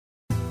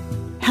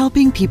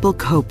helping people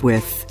cope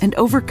with and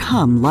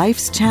overcome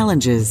life's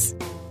challenges.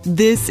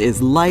 This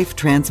is Life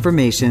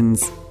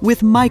Transformations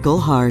with Michael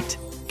Hart,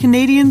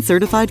 Canadian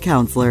Certified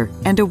Counselor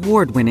and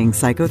award-winning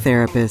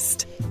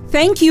psychotherapist.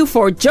 Thank you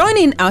for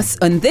joining us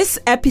on this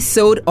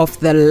episode of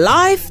the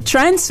Life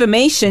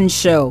Transformation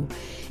Show.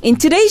 In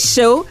today's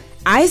show,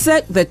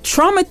 Isaac the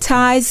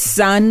Traumatized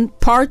Son,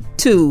 Part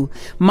 2.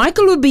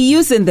 Michael will be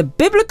using the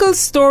biblical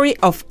story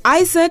of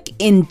Isaac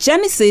in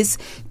Genesis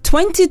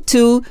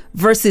 22,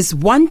 verses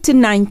 1 to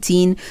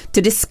 19,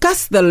 to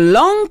discuss the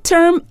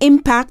long-term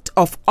impact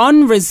of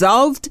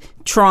unresolved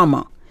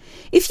trauma.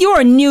 If you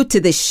are new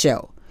to this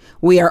show,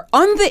 we are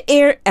on the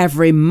air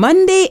every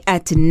Monday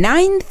at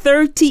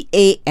 9:30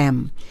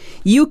 a.m.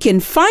 You can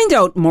find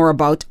out more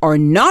about our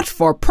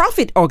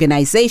not-for-profit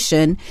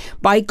organization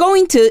by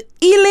going to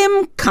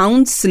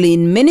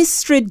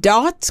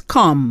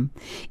elimcounselingministry.com.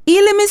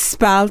 Elim is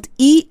spelled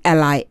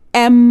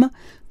E-L-I-M,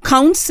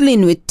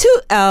 counseling with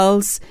 2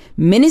 L's,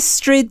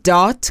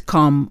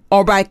 ministry.com,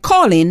 or by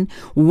calling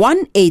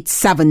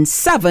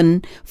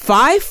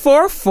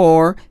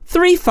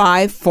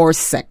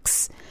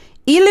 1-877-544-3546.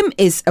 Elim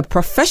is a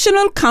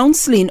professional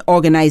counseling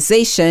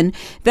organization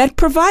that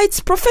provides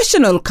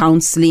professional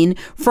counseling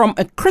from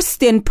a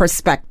Christian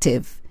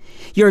perspective.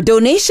 Your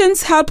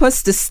donations help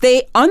us to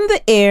stay on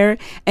the air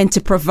and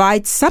to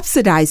provide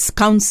subsidized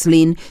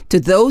counseling to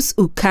those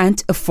who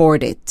can't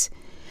afford it.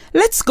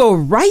 Let's go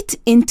right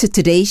into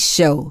today's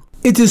show.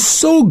 It is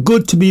so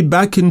good to be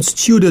back in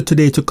studio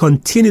today to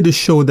continue the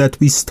show that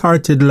we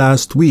started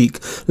last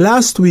week.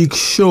 Last week's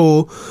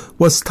show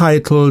was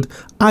titled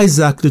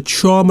Isaac the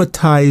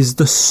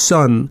Traumatized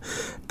Son.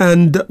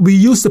 And we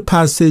used the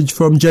passage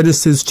from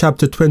Genesis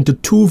chapter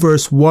 22,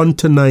 verse 1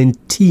 to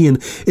 19.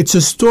 It's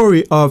a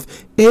story of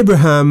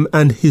Abraham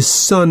and his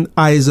son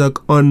Isaac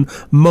on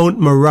Mount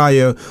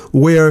Moriah,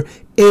 where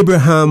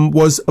Abraham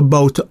was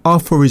about to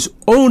offer his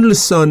only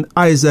son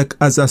Isaac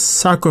as a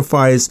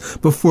sacrifice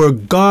before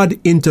God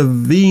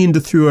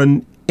intervened through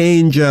an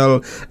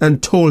angel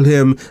and told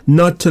him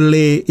not to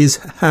lay his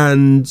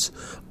hands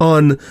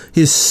on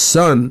his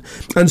son.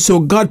 And so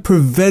God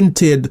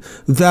prevented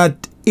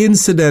that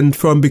incident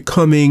from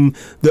becoming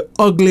the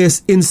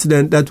ugliest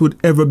incident that would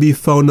ever be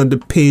found on the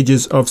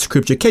pages of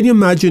Scripture. Can you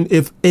imagine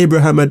if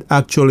Abraham had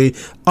actually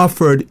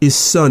offered his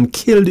son,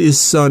 killed his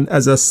son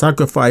as a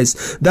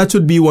sacrifice? That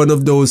would be one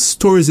of those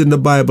stories in the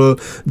Bible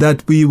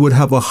that we would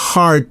have a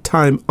hard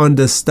time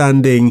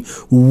understanding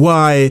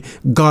why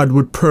God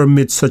would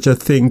permit such a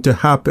thing to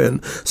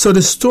happen. So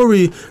the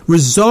story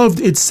resolved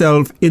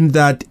itself in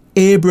that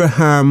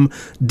Abraham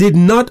did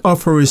not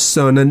offer his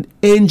son. An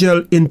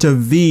angel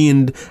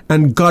intervened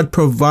and God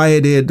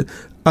provided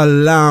a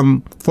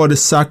lamb for the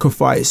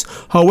sacrifice.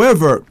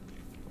 However,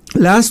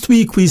 last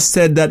week we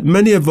said that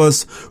many of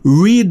us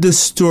read the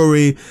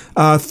story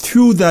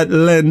through that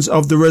lens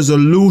of the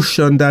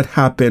resolution that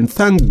happened.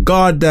 Thank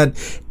God that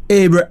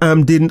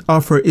Abraham didn't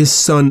offer his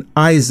son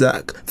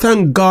Isaac.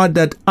 Thank God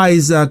that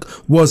Isaac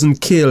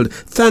wasn't killed.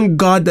 Thank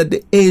God that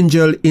the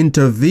angel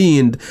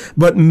intervened.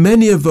 But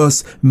many of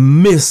us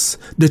miss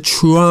the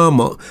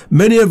trauma.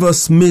 Many of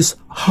us miss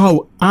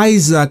how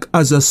Isaac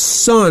as a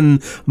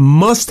son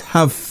must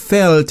have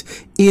felt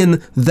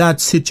in that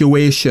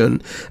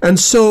situation. And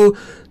so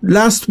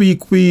last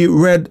week we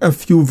read a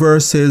few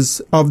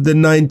verses of the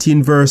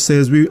 19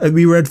 verses.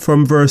 We read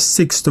from verse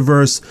 6 to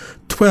verse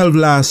 12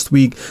 last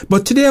week.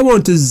 But today I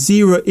want to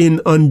zero in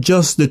on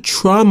just the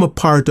trauma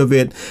part of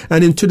it.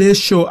 And in today's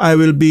show, I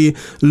will be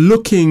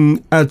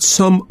looking at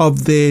some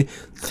of the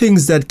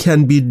things that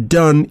can be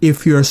done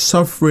if you're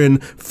suffering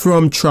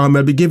from trauma.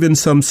 I'll be giving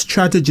some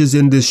strategies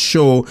in this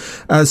show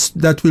as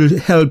that will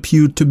help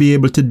you to be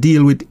able to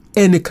deal with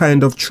any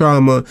kind of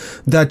trauma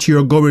that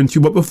you're going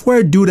through. But before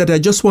I do that, I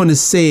just want to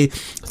say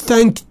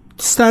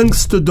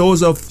thanks to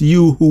those of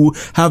you who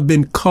have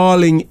been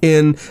calling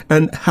in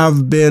and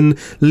have been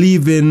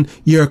leaving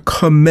your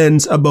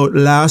comments about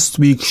last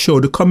week's show.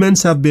 The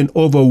comments have been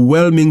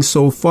overwhelming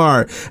so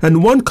far.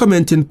 And one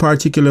comment in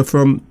particular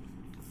from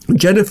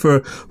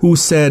Jennifer, who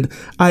said,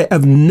 I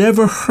have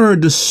never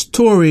heard the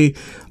story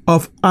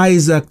of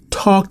Isaac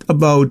talked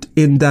about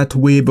in that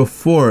way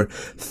before.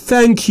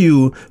 Thank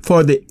you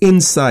for the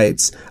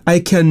insights. I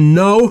can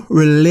now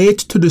relate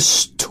to the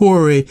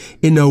story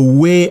in a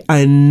way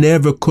I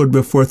never could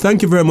before.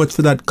 Thank you very much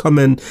for that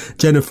comment,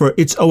 Jennifer.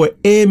 It's our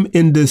aim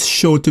in this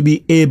show to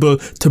be able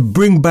to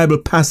bring Bible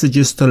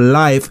passages to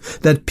life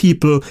that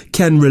people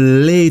can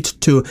relate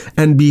to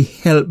and be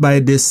helped by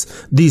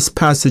these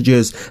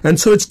passages. And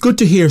so it's good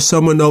to hear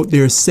someone out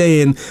there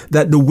saying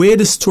that the way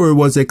the story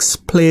was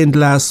explained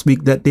last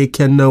week, that they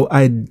can now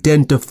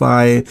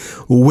identify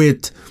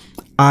with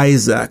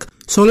Isaac.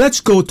 So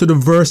let's go to the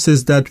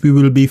verses that we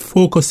will be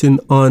focusing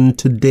on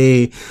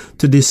today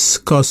to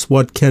discuss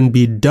what can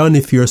be done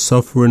if you're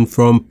suffering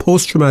from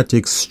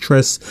post-traumatic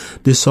stress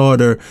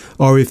disorder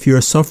or if you're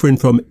suffering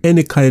from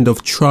any kind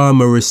of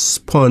trauma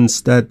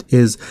response that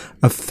is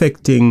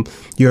affecting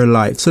your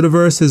life. So the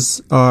verses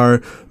are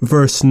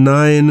verse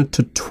 9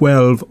 to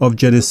 12 of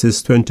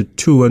Genesis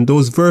 22, and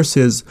those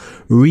verses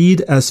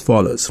read as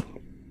follows.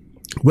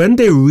 When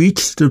they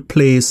reached the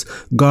place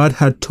God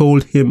had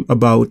told him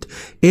about,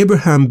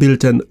 Abraham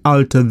built an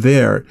altar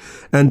there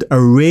and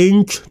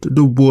arranged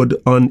the wood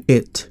on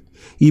it.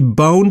 He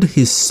bound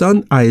his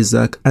son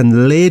Isaac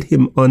and laid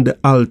him on the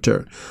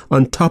altar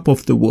on top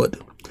of the wood.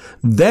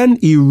 Then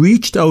he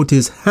reached out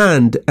his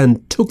hand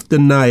and took the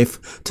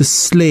knife to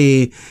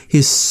slay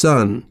his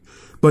son.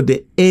 But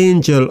the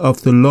angel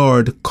of the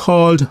Lord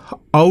called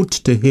out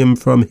to him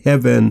from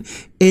heaven,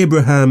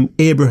 "Abraham,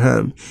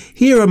 Abraham."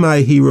 "Here am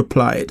I," he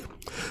replied.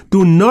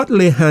 "Do not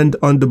lay hand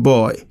on the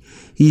boy,"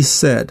 he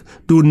said.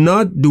 "Do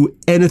not do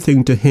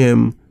anything to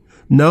him.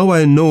 Now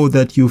I know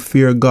that you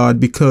fear God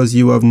because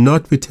you have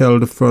not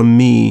withheld from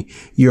me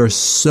your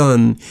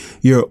son,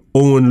 your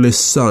only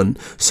son."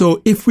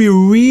 So if we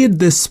read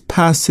this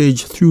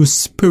passage through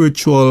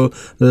spiritual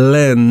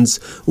lens,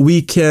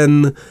 we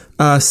can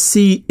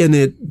see in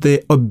it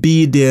the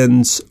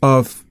obedience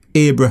of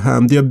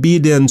Abraham, the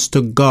obedience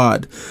to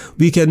God.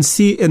 We can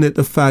see in it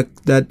the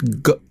fact that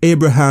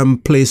Abraham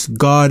placed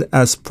God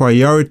as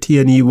priority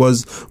and he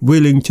was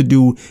willing to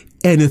do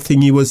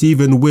anything. He was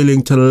even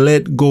willing to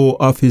let go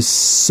of his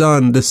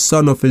son, the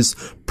son of his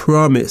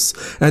promise.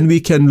 And we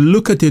can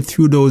look at it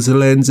through those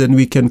lenses and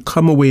we can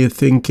come away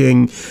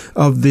thinking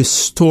of this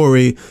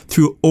story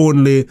through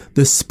only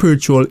the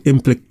spiritual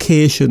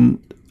implication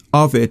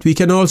of it. We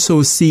can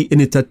also see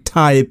in it a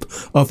type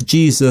of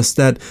Jesus,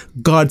 that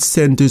God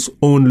sent his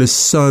only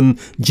son,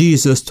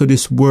 Jesus, to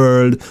this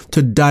world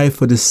to die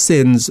for the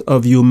sins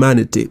of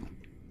humanity.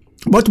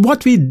 But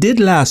what we did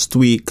last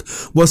week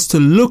was to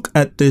look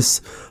at this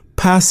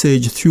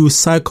passage through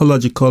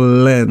psychological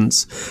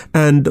lens,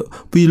 and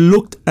we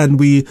looked and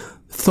we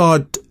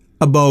thought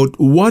about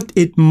what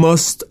it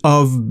must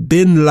have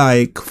been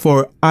like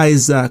for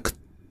Isaac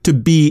to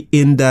be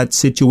in that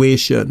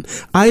situation.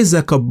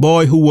 Isaac, a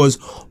boy who was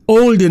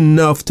old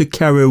enough to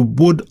carry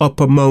wood up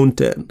a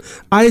mountain.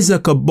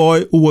 Isaac, a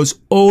boy who was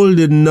old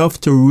enough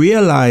to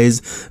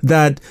realize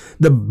that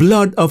the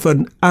blood of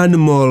an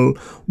animal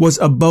was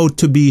about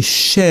to be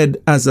shed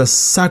as a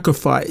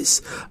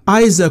sacrifice.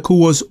 Isaac, who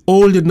was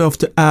old enough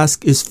to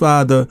ask his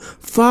father,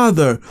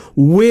 "Father,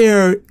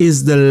 where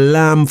is the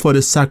lamb for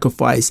the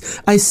sacrifice?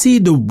 I see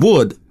the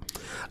wood.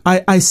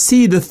 I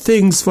see the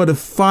things for the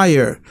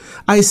fire.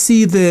 I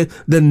see the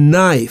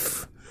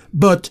knife.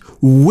 But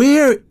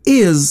where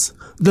is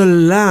the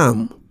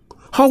lamb?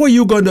 How are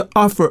you going to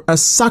offer a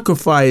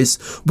sacrifice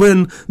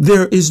when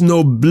there is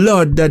no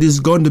blood that is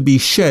going to be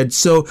shed?"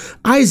 So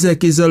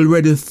Isaac is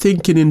already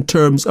thinking in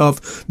terms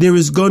of there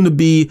is going to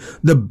be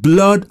the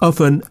blood of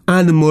an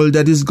animal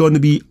that is going to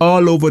be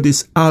all over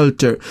this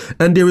altar.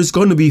 And there is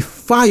going to be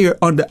fire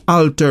on the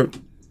altar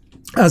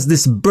as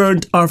this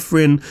burnt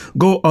offering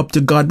go up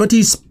to God. But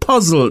he's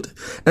puzzled,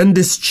 and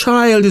this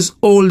child is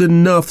old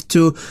enough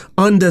to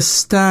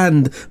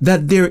understand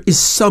that there is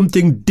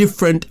something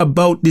different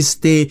about this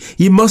day.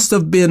 He must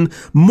have been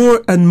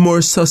more and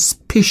more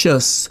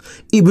suspicious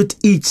with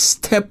each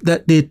step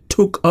that they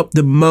took up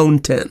the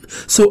mountain.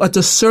 So at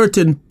a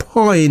certain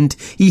point,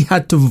 he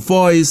had to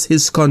voice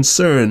his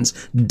concerns.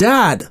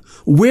 "Dad,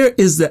 where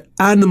is the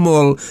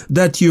animal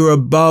that you're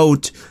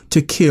about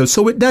to kill?"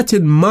 So with that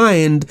in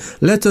mind,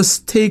 let us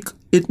take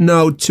it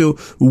now to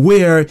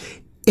where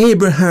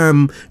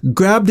Abraham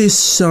grabbed his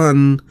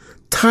son,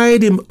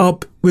 tied him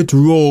up with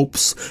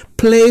ropes,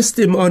 placed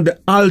him on the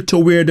altar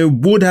where the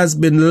wood has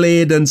been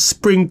laid and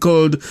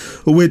sprinkled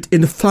with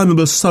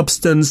inflammable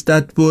substance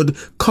that would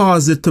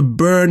cause it to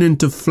burn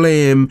into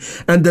flame,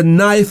 and the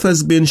knife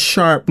has been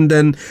sharpened.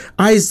 And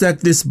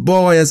Isaac, this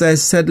boy, as I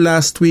said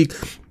last week,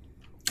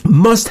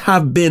 must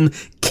have been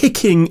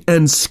kicking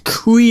and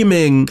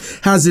screaming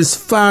as his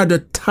father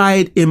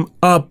tied him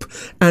up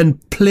and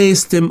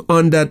placed him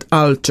on that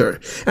altar.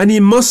 And he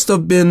must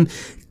have been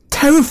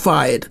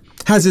terrified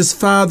as his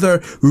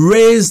father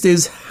raised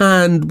his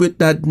hand with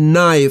that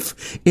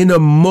knife in a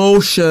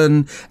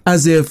motion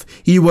as if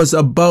he was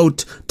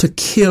about to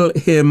kill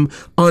him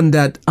on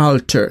that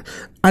altar.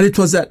 And it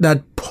was at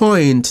that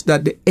point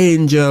that the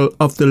angel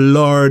of the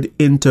Lord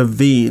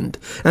intervened.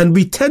 And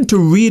we tend to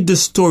read the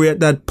story at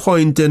that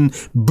point and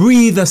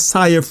breathe a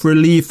sigh of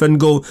relief and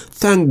go,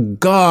 thank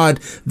God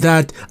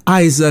that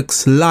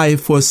Isaac's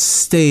life was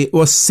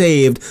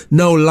saved.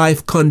 Now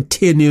life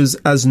continues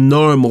as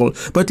normal.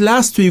 But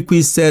last week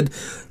we said,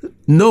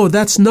 no,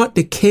 that's not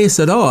the case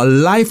at all.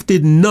 Life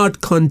did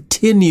not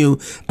continue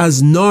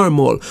as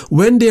normal.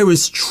 When there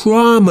is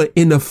trauma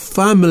in a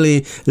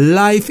family,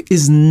 life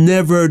is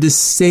never the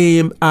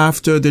same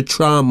after the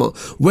trauma.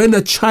 When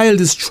a child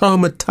is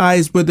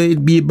traumatized, whether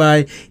it be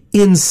by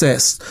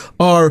incest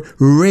or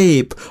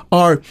rape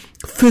or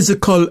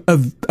physical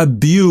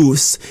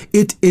abuse,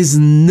 it is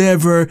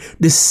never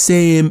the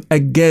same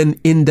again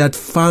in that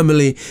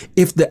family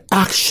if the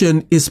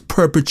action is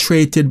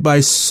perpetrated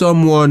by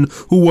someone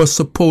who was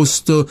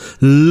supposed to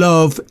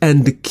love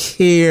and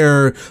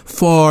care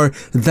for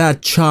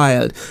that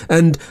child.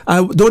 And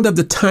I don't have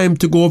the time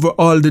to go over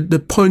all the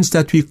points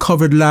that we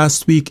covered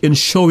last week in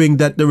showing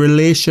that the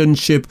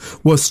relationship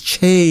was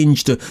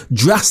changed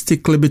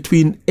drastically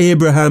between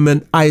Abraham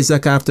and Isaac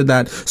Isaac after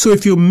that. So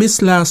if you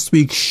missed last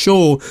week's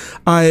show,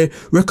 I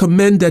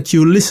recommend that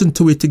you listen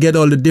to it to get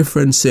all the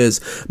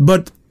differences.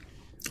 But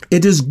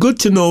it is good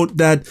to note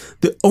that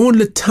the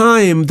only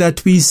time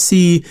that we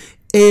see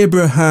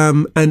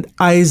Abraham and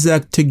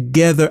Isaac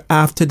together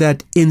after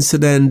that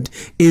incident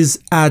is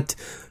at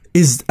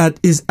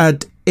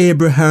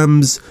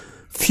Abraham's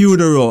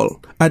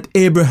funeral, at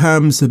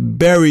Abraham's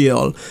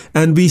burial,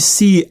 and we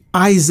see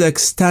Isaac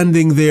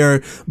standing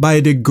there by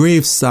the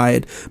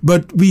graveside.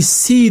 But we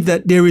see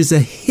that there is a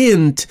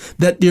hint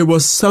that there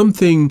was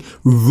something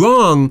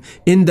wrong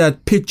in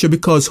that picture,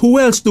 because who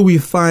else do we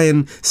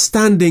find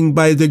standing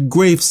by the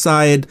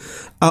graveside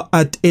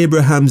at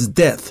Abraham's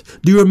death?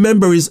 Do you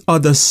remember his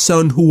other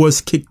son who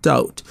was kicked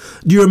out?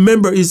 Do you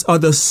remember his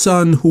other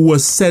son who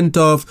was sent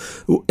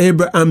off,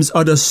 Abraham's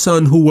other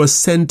son who was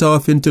sent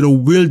off into the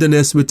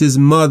wilderness with his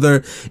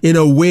mother in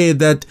a way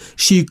that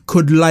she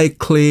could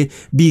likely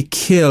be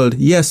killed?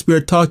 Yes,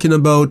 we're talking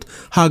about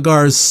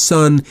Hagar's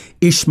son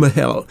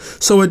Ishmael.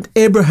 So at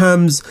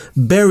Abraham's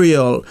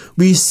burial,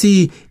 we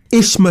see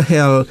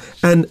Ishmael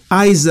and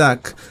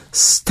Isaac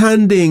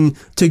standing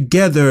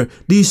together,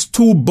 these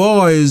two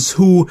boys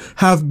who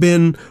have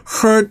been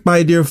hurt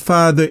by their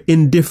father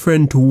in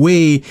different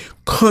way,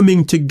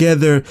 coming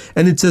together.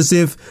 And it's as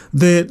if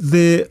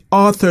the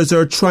authors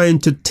are trying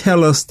to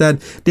tell us that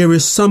there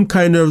is some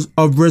kind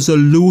of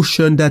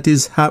resolution that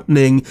is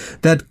happening,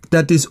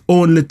 that is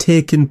only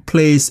taking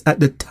place at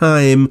the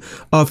time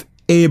of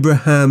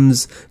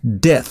Abraham's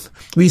death.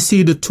 We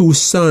see the two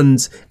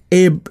sons,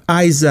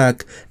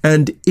 Isaac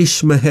and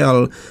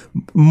Ishmael,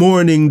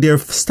 mourning, they're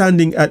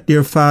standing at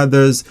their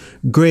father's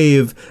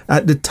grave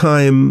at the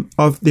time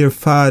of their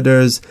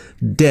father's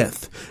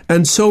death.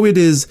 And so it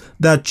is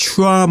that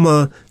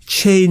trauma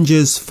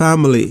changes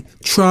family.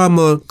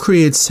 Trauma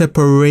creates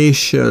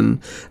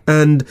separation.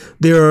 And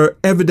there are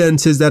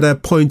evidences that I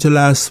pointed to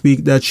last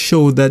week that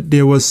show that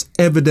there was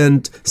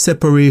evident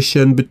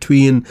separation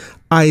between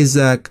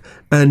Isaac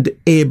and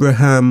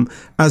Abraham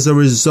as a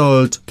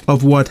result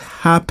of what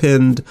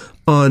happened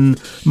on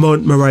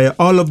Mount Moriah.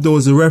 All of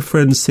those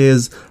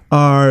references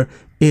are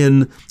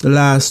in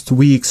last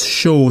week's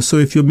show. So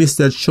if you missed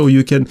that show,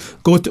 you can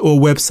go to our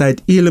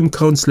website,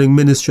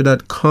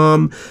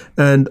 elimcounselingministry.com,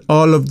 and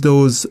all of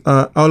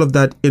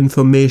that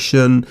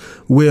information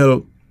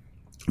will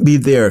be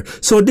there.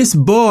 So this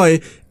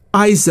boy,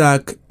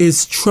 Isaac,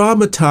 is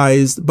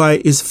traumatized by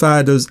his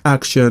father's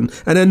action.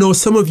 And I know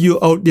some of you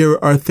out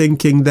there are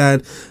thinking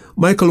that,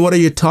 Michael, what are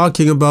you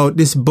talking about?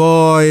 This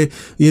boy,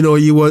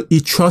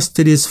 he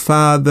trusted his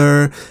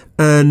father,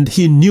 and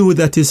he knew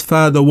that his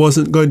father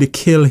wasn't going to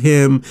kill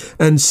him,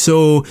 and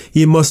so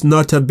he must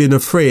not have been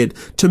afraid.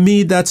 To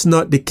me, that's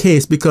not the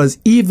case, because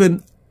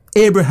even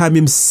Abraham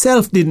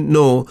himself didn't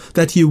know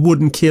that he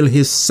wouldn't kill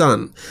his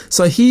son.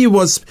 So he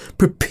was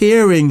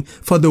preparing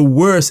for the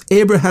worst.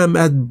 Abraham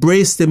had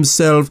braced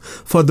himself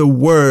for the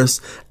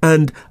worst,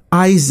 and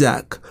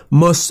Isaac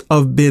must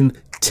have been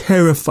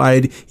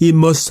terrified. He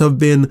must have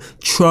been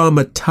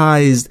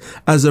traumatized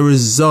as a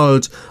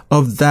result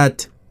of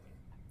that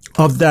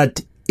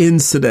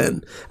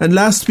incident. And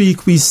last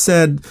week we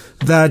said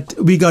that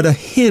we got a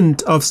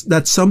hint of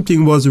that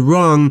something was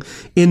wrong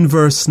in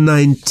verse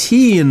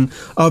 19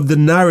 of the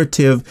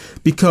narrative,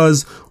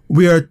 because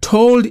we are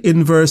told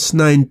in verse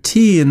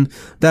 19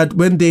 that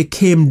when they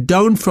came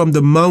down from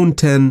the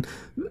mountain,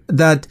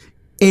 that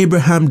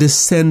Abraham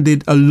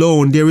descended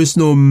alone. There is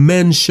no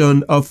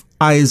mention of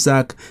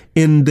Isaac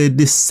in the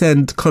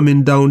descent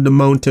coming down the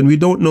mountain. We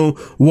don't know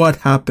what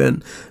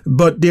happened,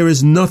 but there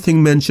is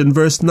nothing mentioned.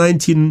 Verse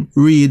 19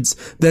 reads,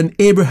 "Then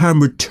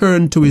Abraham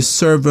returned to his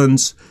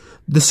servants,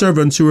 the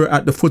servants who were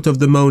at the foot of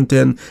the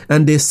mountain,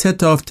 and they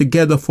set off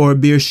together for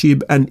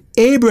Beersheba, and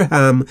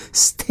Abraham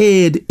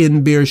stayed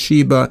in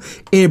Beersheba."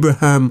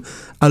 Abraham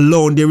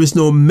alone. There is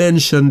no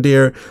mention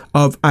there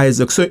of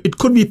Isaac. So it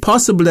could be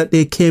possible that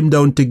they came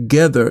down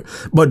together,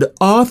 but the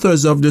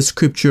authors of the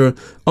scripture,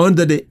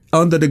 under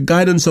the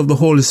guidance of the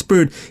Holy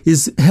Spirit,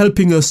 is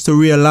helping us to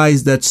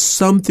realize that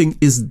something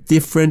is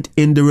different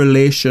in the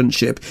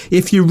relationship.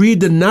 If you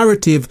read the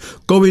narrative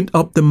going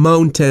up the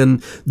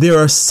mountain, there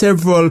are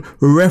several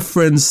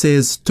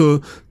references to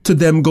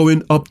them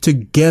going up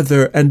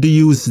together, and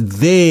the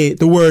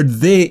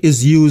word they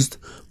is used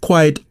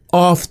quite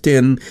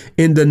often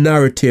in the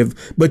narrative.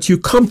 But you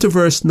come to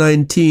verse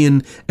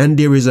 19 and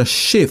there is a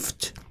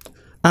shift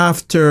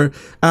after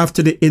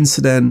the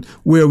incident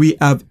where we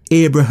have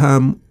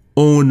Abraham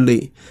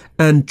only.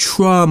 And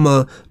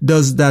trauma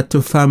does that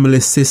to family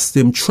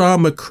system.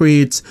 Trauma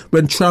creates,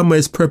 when trauma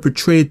is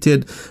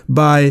perpetrated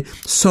by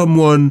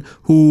someone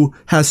who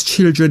has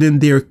children in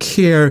their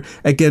care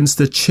against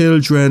the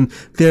children,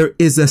 there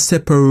is a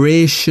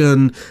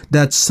separation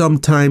that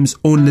sometimes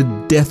only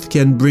death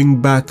can bring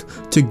back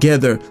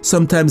together.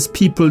 Sometimes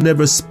people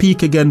never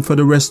speak again for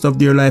the rest of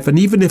their life. And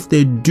even if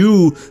they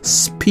do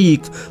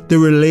speak, the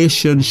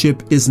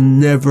relationship is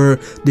never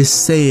the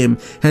same.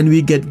 And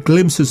we get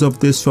glimpses of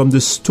this from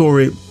the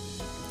story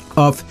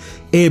of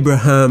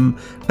Abraham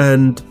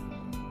and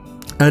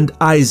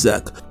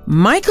Isaac.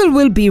 Michael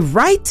will be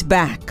right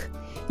back.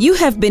 You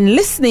have been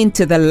listening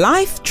to the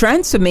Life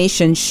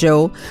Transformation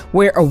Show,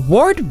 where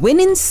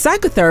award-winning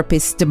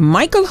psychotherapist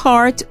Michael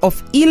Hart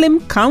of Elim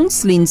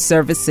Counseling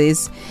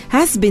Services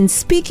has been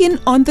speaking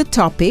on the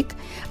topic,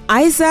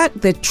 Isaac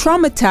the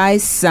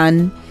Traumatized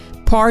Son,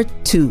 Part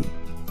 2.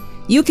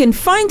 You can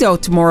find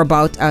out more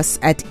about us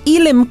at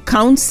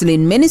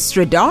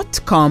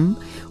elimcounselingministry.com,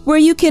 where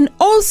you can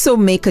also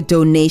make a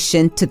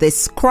donation to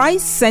this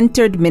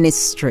Christ-centered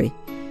ministry.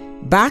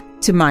 Back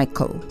to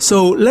Michael.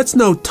 So let's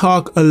now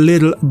talk a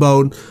little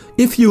about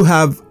if you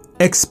have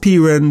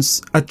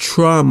experienced a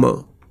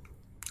trauma,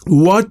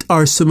 what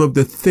are some of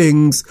the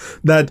things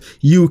that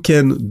you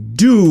can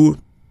do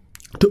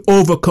to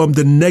overcome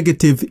the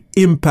negative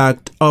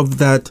impact of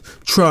that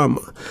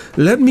trauma?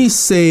 Let me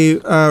say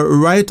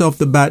right off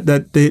the bat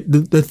that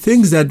the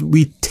things that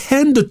we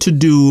tend to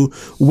do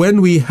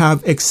when we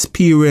have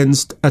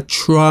experienced a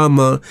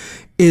trauma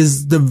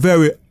is the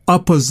very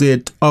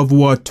opposite of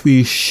what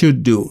we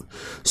should do.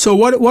 So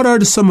what are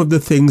some of the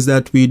things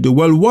that we do?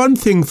 Well, one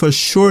thing for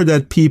sure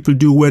that people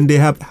do when they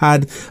have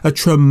had a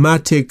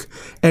traumatic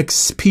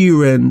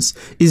experience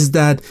is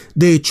that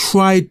they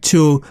try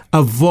to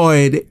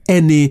avoid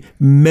any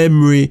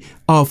memory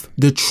of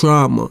the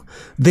trauma.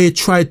 They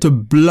try to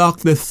block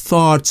the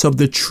thoughts of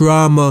the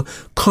trauma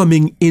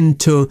coming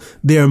into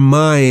their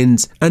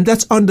minds. And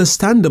that's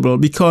understandable,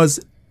 because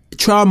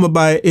trauma,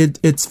 by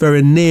its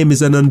very name,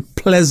 is an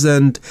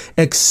unpleasant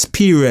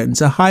experience,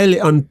 a highly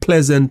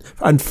unpleasant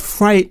and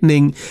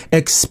frightening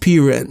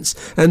experience.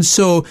 And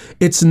so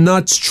it's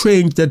not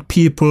strange that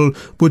people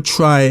would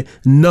try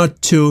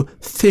not to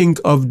think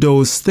of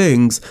those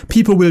things.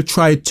 People will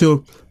try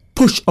to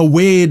push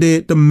away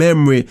the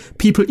memory.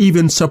 People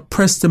even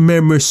suppress the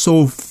memory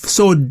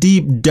so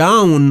deep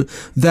down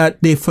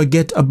that they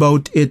forget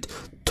about it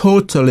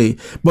totally.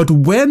 But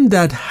when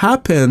that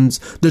happens,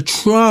 the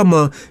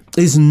trauma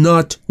is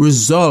not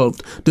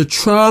resolved. The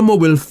trauma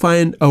will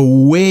find a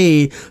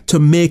way to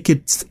make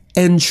its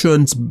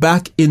entrance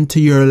back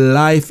into your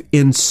life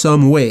in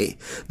some way.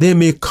 They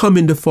may come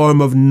in the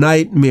form of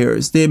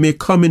nightmares. They may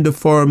come in the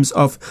forms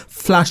of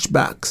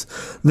flashbacks.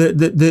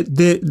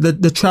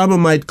 The trauma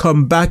might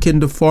come back in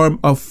the form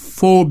of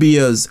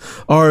phobias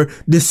or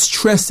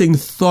distressing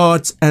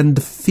thoughts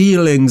and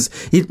feelings.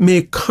 It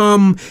may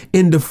come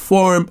in the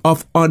form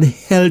of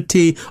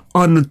unhealthy,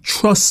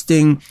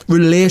 untrusting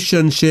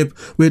relationship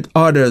with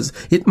others.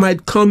 It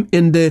might come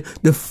in the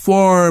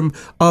form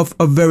of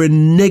a very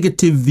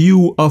negative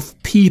view of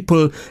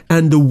people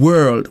and the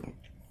world.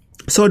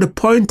 So the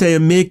point I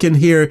am making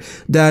here,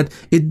 that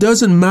it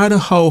doesn't matter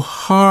how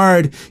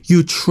hard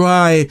you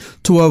try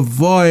to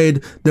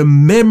avoid the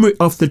memory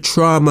of the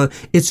trauma,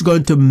 it's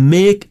going to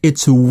make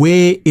its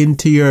way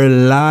into your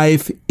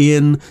life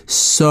in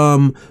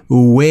some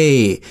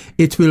way.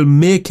 It will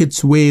make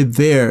its way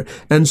there.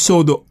 And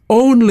so the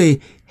only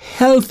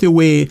healthy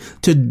way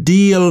to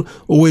deal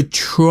with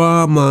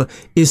trauma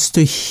is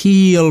to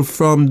heal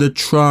from the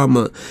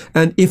trauma.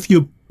 And if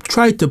you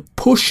try to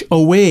push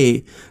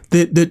away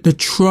the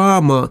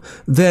trauma,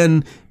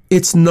 then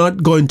it's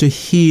not going to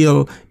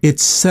heal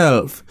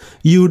itself.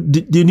 You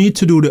need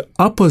to do the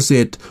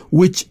opposite,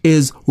 which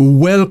is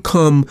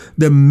welcome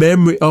the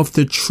memory of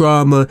the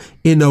trauma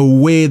in a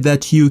way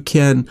that you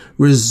can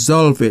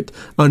resolve it.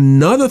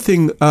 Another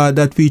thing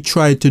that we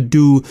try to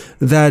do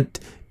that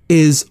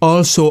is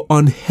also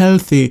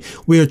unhealthy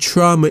where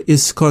trauma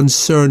is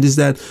concerned is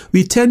that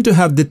we tend to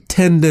have the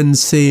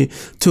tendency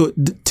to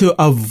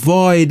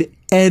avoid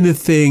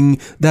anything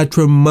that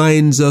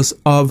reminds us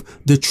of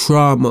the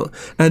trauma.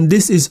 And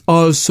this is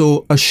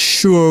also a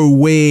sure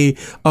way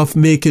of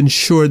making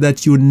sure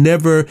that you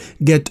never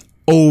get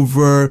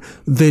over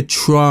the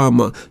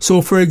trauma.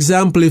 So, for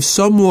example, if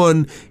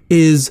someone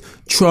is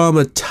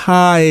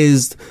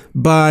traumatized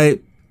by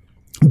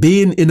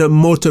being in a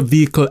motor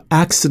vehicle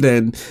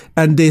accident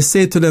and they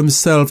say to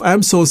themselves,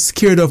 I'm so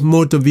scared of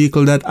motor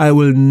vehicle that I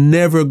will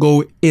never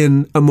go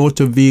in a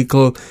motor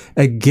vehicle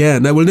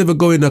again. I will never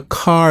go in a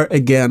car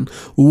again.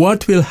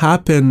 What will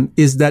happen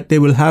is that they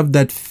will have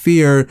that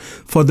fear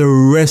for the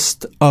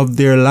rest of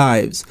their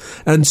lives.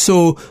 And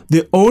so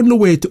the only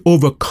way to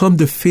overcome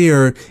the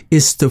fear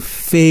is to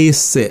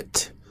face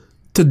it,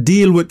 to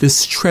deal with the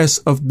stress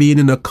of being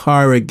in a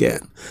car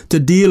again, to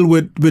deal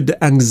with the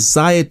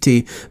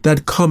anxiety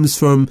that comes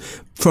from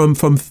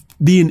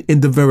being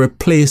in the very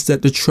place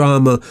that the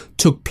trauma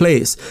took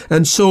place.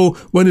 And so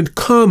when it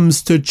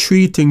comes to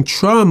treating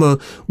trauma,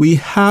 we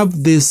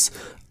have this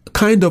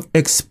kind of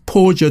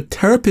exposure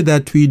therapy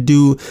that we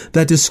do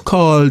that is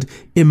called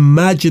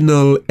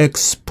imaginal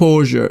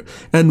exposure.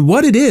 And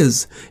what it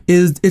is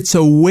it's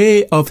a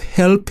way of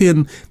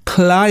helping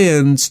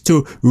clients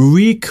to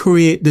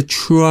recreate the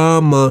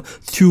trauma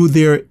through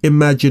their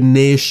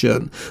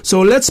imagination.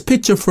 So let's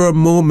picture for a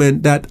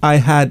moment that I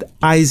had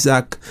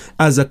Isaac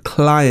as a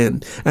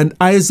client, and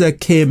Isaac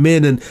came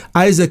in, and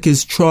Isaac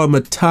is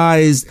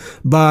traumatized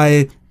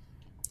by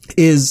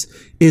his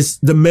is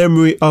the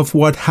memory of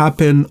what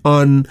happened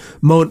on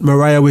Mount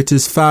Moriah with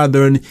his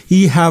father, and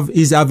he's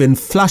having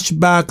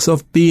flashbacks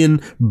of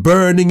being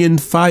burning in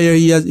fire.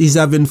 He's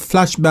having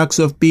flashbacks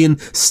of being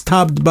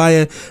stabbed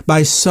by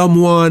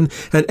someone,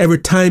 and every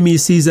time he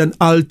sees an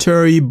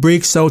altar, he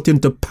breaks out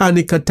into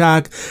panic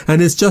attack,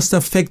 and it's just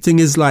affecting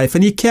his life.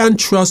 And he can't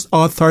trust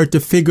authority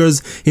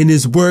figures in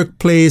his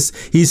workplace.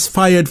 He's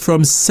fired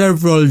from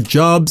several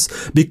jobs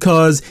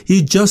because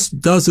he just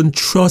doesn't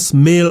trust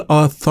male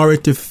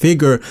authority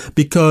figure,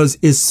 because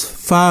his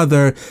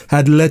father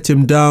had let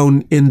him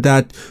down in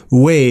that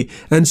way.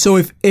 And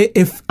so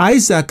if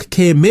Isaac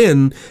came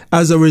in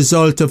as a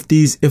result of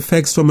these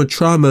effects from a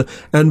trauma,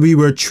 and we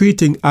were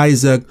treating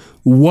Isaac,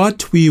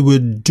 what we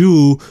would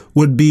do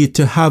would be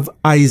to have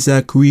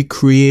Isaac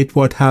recreate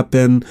what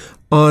happened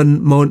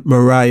on Mount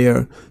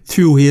Moriah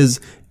through his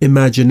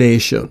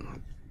imagination.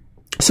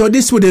 So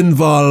this would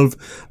involve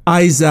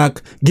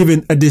Isaac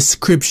giving a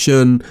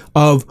description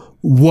of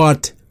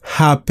what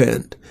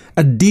happened,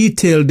 a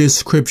detailed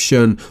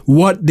description.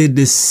 What did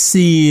the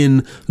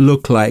scene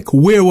look like?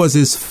 Where was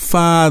his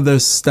father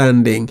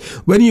standing?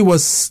 When he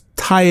was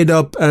tied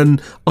up and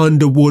on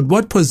the wood,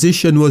 what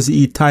position was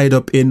he tied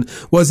up in?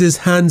 Was his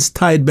hands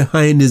tied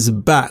behind his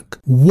back?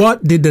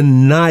 What did the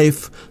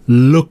knife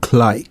look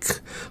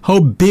like? How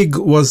big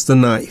was the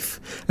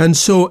knife? And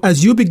so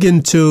as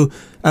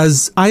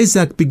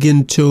Isaac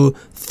began to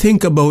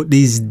think about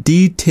these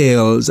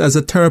details, as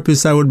a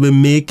therapist, I would be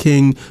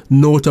making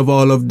note of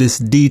all of this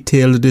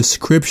detailed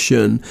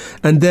description.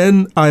 And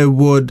then I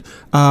would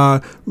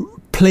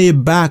play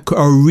back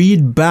or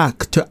read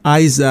back to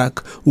Isaac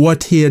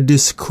what he had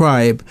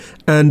described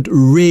and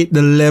rate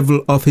the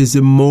level of his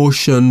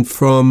emotion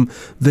from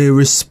the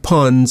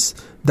response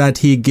that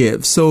he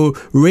gives. So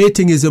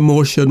rating his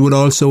emotion would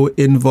also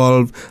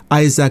involve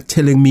Isaac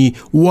telling me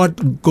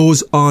what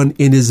goes on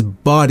in his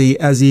body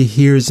as he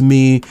hears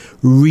me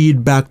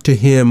read back to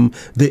him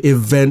the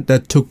event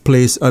that took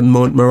place on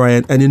Mount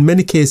Moriah. And in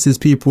many cases,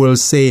 people will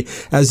say,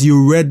 as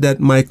you read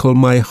that, Michael,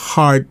 my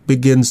heart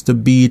begins to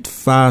beat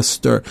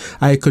faster.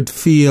 I could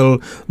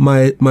feel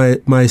my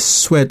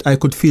sweat. I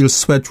could feel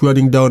sweat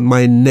running down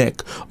my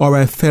neck, or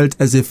I felt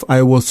as if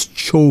I was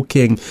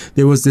choking.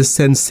 There was this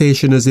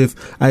sensation as if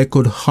I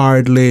could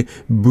hardly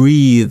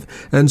breathe.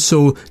 And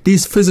so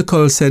these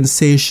physical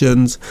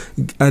sensations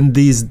and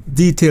these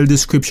detailed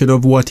description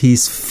of what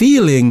he's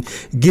feeling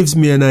gives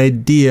me an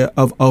idea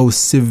of how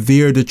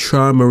severe the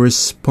trauma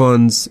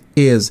response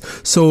is.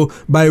 So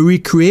by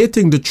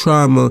recreating the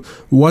trauma,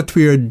 what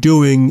we are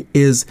doing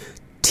is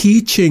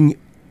teaching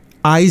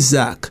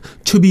Isaac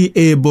to be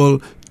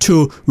able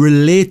to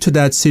relate to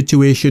that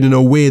situation in a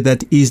way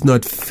that he's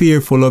not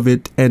fearful of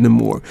it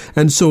anymore.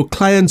 And so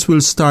clients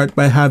will start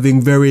by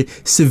having very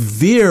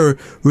severe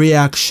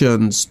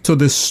reactions to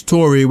the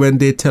story when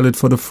they tell it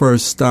for the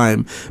first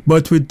time.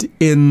 But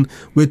within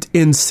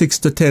 6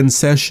 to 10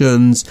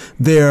 sessions,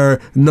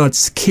 they're not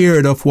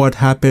scared of what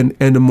happened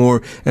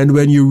anymore. And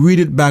when you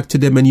read it back to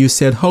them and you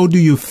said, how do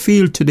you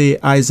feel today,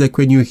 Isaac,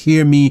 when you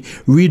hear me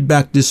read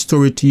back this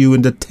story to you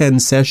in the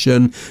 10th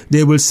session,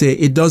 they will say,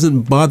 it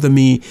doesn't bother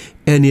me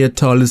any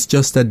at all. It's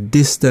just a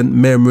distant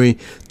memory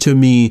to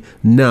me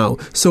now.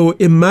 So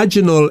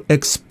imaginal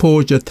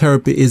exposure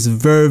therapy is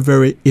very,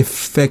 very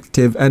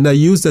effective, and I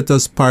use that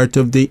as part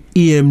of the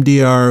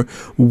EMDR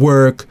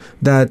work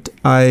that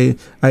I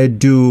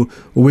do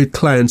with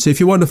clients. So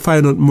if you want to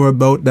find out more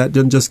about that,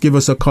 then just give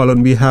us a call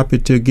and we're happy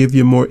to give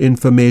you more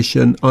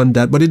information on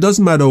that. But it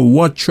doesn't matter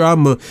what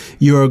trauma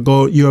you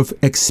have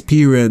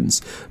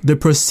experienced. The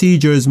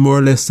procedure is more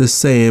or less the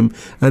same,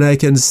 and I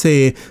can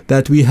say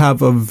that we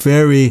have a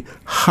very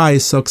high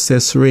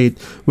success rate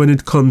when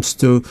it comes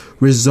to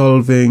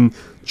resolving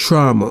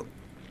trauma.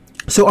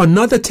 So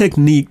another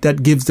technique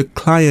that gives the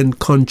client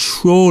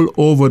control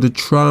over the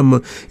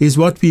trauma is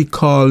what we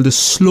call the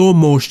slow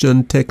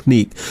motion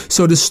technique.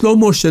 So the slow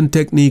motion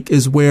technique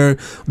is where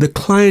the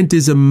client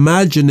is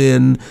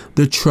imagining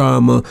the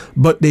trauma,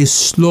 but they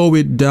slow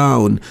it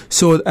down.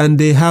 So, and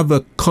they have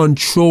a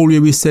control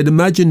where we said,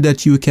 imagine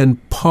that you can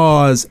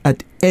pause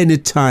at any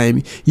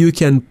time. You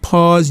can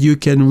pause, you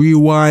can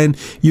rewind,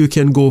 you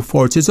can go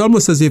forward. So it's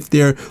almost as if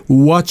they're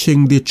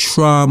watching the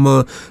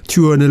trauma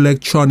through an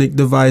electronic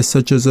device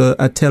such as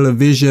a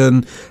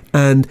television,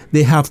 and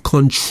they have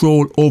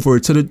control over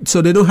it.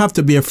 So they don't have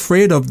to be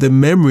afraid of the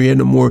memory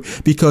anymore,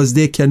 because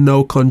they can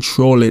now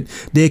control it.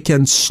 They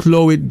can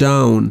slow it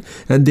down,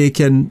 and they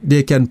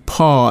can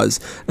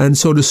pause. And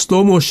so the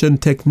slow motion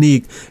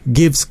technique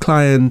gives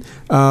client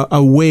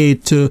a way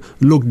to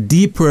look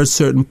deeper at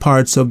certain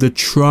parts of the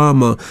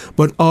trauma,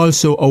 but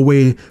also a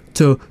way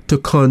to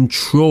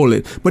control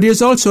it. But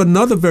there's also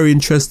another very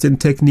interesting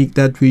technique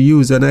that we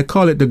use, and I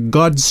call it the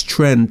God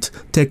strength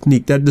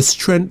technique, that the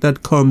strength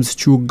that comes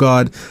through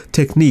God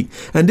technique.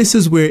 And this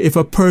is where if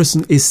a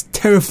person is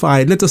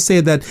terrified, let us say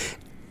that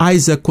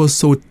Isaac was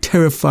so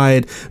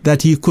terrified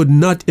that he could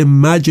not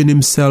imagine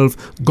himself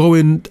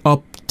going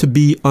up to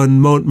be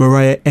on Mount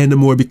Moriah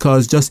anymore,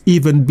 because just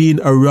even being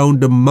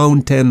around the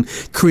mountain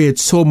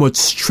creates so much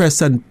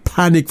stress and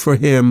panic for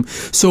him.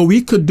 So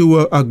we could do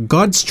a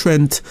God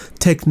strength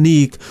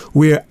technique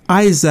where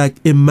Isaac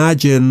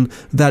imagined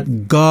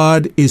that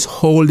God is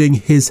holding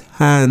his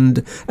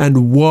hand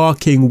and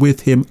walking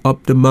with him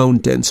up the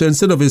mountain. So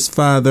instead of his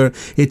father,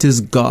 it is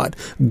God.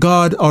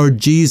 God or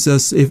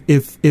Jesus,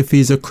 if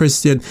he's a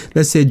Christian,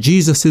 let's say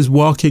Jesus is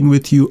walking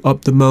with you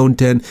up the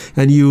mountain,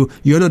 and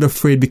you're not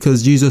afraid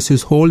because Jesus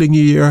is holding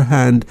your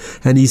hand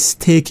and he's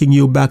taking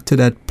you back to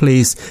that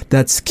place,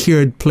 that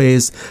scared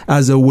place,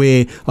 as a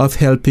way of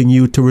helping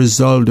you to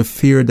resolve the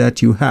fear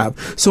that you have.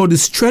 So the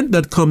strength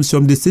that comes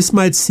from this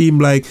might seem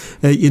like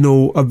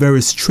a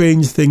very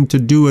strange thing to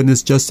do, and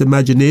it's just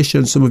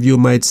imagination, some of you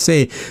might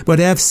say, but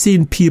I've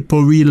seen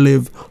people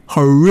relive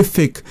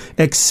horrific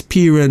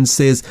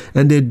experiences,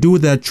 and they do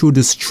that through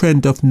the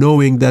strength of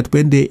knowing that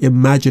when they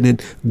imagine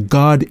it,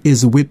 God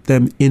is with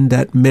them in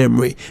that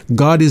memory.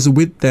 God is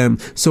with them.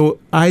 So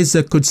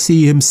Isaac could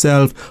see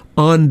himself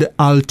on the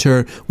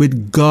altar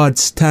with God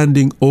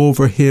standing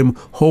over him,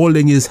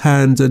 holding his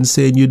hands and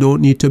saying, you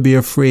don't need to be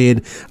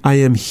afraid. I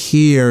am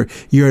here.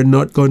 You're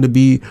not going to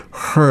be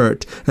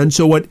hurt. And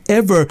so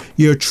whatever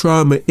your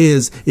trauma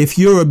is, if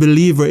you're a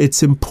believer,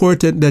 it's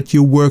important that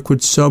you work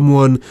with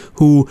someone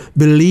who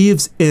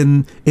believes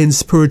in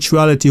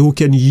spirituality, who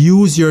can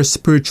use your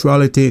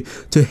spirituality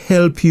to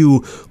help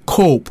you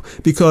cope.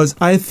 Because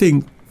I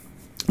think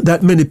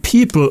that many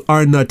people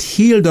are not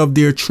healed of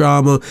their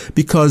trauma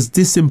because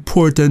this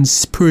important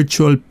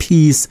spiritual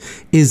piece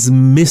is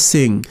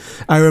missing.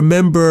 I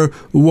remember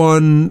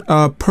one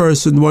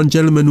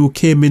gentleman who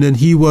came in, and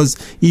he was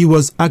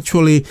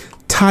actually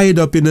tied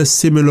up in a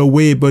similar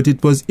way, but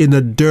it was in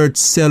a dirt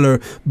cellar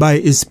by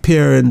his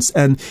parents,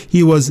 and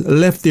he was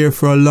left there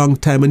for a long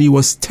time, and he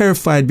was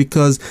terrified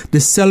because the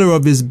cellar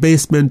of his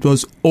basement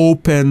was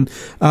open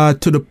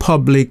to the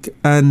public,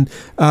 and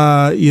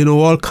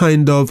all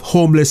kind of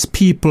homeless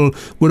people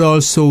would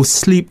also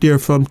sleep there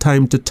from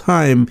time to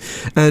time.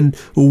 And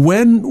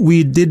when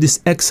we did this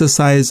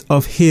exercise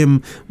of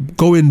him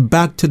going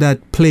back to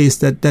that place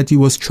that he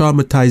was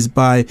traumatized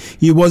by,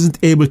 he wasn't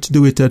able to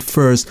do it at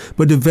first,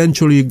 but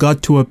eventually he got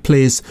to a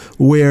place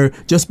where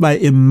just by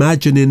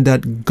imagining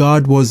that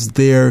God was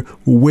there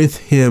with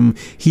him,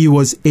 he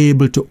was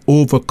able to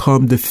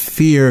overcome the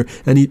fear,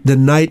 and the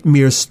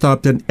nightmare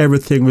stopped and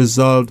everything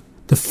resolved.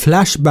 The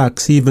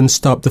flashbacks even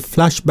stopped. The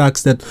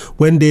flashbacks that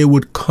when they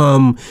would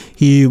come,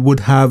 he would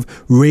have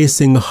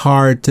racing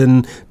heart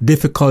and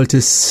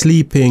difficulty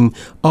sleeping.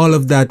 All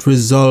of that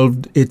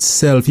resolved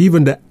itself.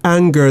 Even the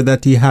anger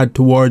that he had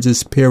towards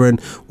his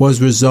parent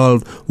was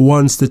resolved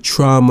once the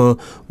trauma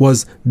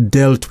was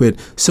dealt with.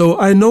 So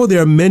I know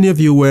there are many of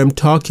you who I'm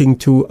talking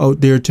to out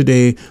there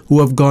today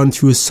who have gone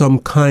through some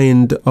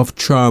kind of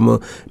trauma.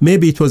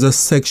 Maybe it was a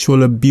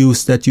sexual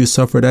abuse that you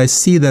suffered. I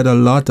see that a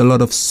lot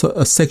of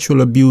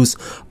sexual abuse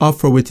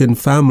offer within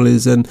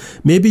families, and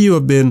maybe you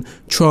have been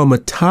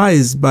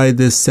traumatized by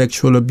this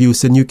sexual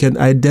abuse, and you can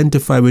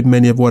identify with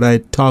many of what I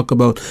talk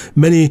about.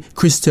 Many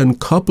Christian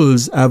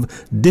couples have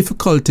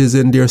difficulties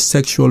in their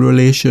sexual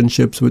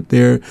relationships with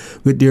their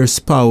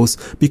spouse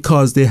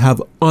because they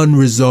have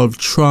unresolved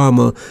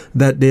trauma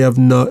that they have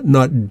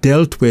not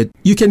dealt with.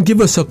 You can give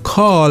us a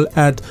call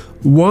at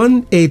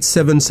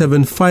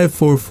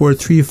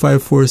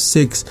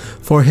 1-877-544-3546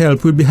 for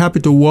help. We'll be happy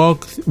to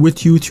walk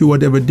with you through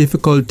whatever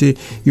difficulty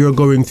you're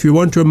going through. We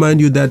want to remind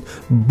you that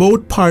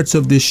both parts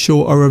of this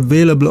show are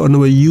available on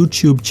our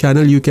YouTube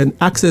channel. You can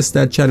access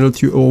that channel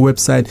through our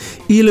website,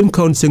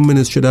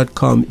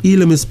 elimcounselingministry.com.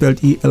 Elim is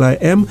spelled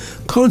E-L-I-M,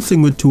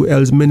 counseling with 2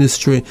 L's,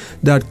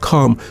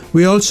 ministry.com.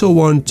 We also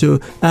want to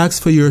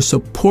ask for your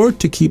support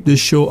to keep the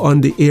show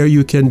on the air.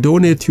 You can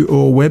donate through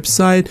our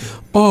website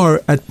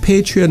or at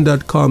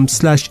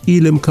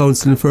patreon.com/Elim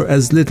Counseling for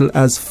as little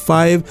as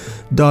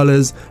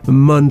 $5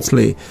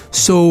 monthly.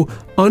 So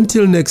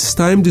until next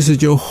time, this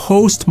is your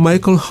host,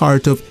 Michael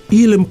Hart of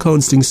Elim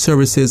Counseling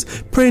Services,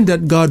 praying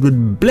that God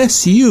would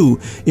bless you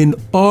in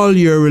all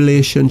your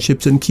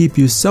relationships and keep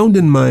you sound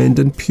in mind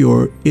and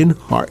pure in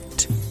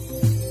heart.